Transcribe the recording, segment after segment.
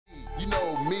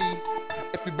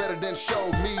better than show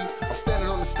me. I'm standing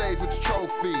on the stage with the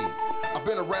trophy. I've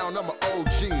been around, I'm an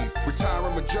OG.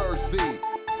 Retiring my jersey.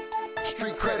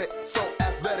 Street credit, so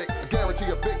athletic, I guarantee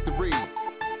a victory.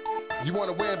 You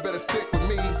wanna win, better stick with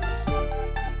me.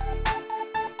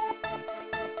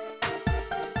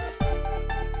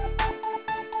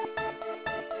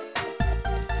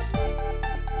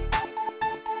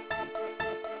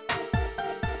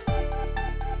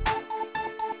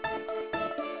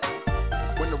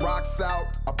 When the rock's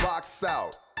out, I box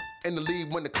out. In the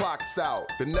lead when the clock's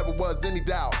out. There never was any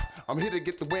doubt. I'm here to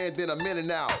get the win, then I'm in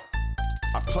and out.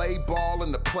 I play ball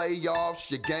in the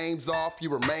playoffs. Your game's off, you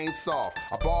remain soft.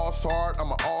 I ball's hard,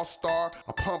 I'm an all-star.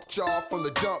 I pumped y'all from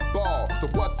the jump ball. So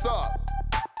what's up?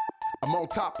 I'm on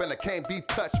top and I can't be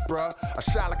touched, bruh. I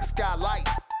shine like a skylight.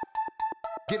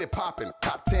 Get it poppin',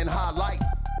 top 10 highlight.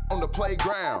 On the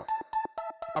playground,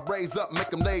 I raise up, make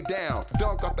them lay down.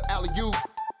 Dunk off the alley-oop.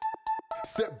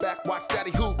 Sit back, watch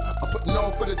daddy hoop. I'm putting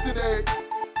on for the city.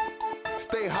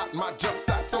 Stay hot, my jump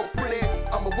shot so pretty.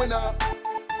 I'm a winner.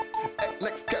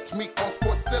 Next catch me on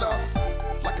Sports Center.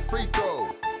 Like a free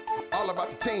throw. All about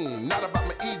the team, not about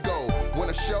my ego. When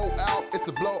I show out, it's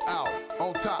a blowout.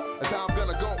 On top, that's how I'm